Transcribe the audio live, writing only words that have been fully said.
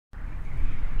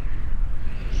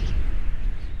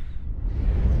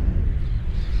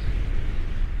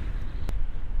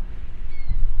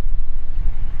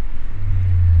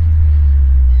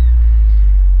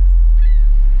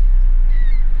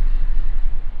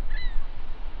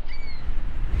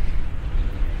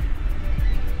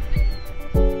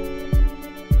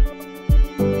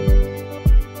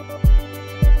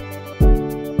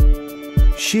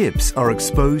Ships are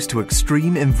exposed to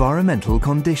extreme environmental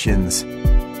conditions.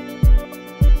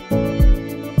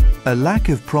 A lack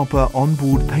of proper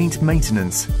onboard paint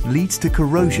maintenance leads to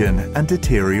corrosion and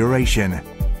deterioration,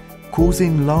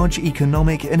 causing large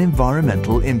economic and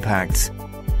environmental impacts.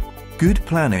 Good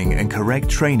planning and correct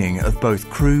training of both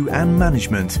crew and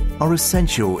management are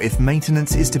essential if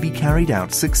maintenance is to be carried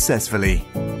out successfully.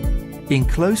 In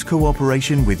close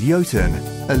cooperation with Jotun,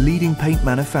 a leading paint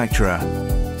manufacturer,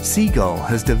 Seagull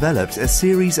has developed a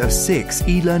series of 6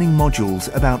 e-learning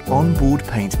modules about onboard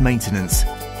paint maintenance.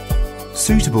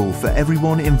 Suitable for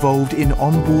everyone involved in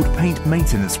onboard paint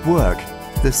maintenance work,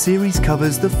 the series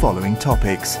covers the following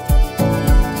topics: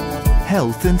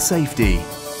 health and safety,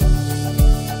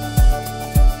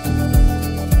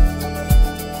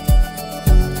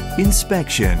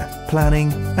 inspection,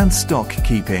 planning and stock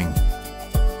keeping,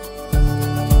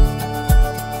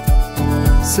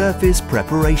 surface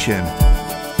preparation,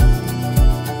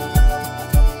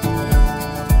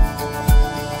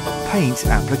 paint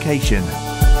application,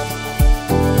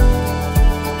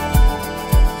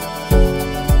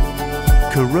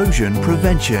 corrosion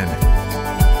prevention,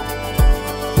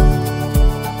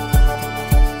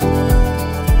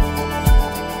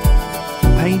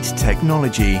 paint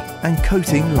technology and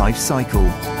coating life cycle.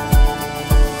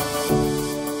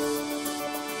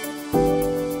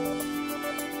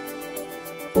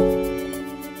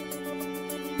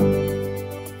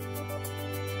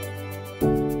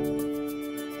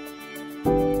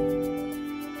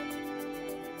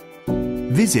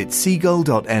 Visit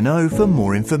seagull.no for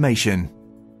more information.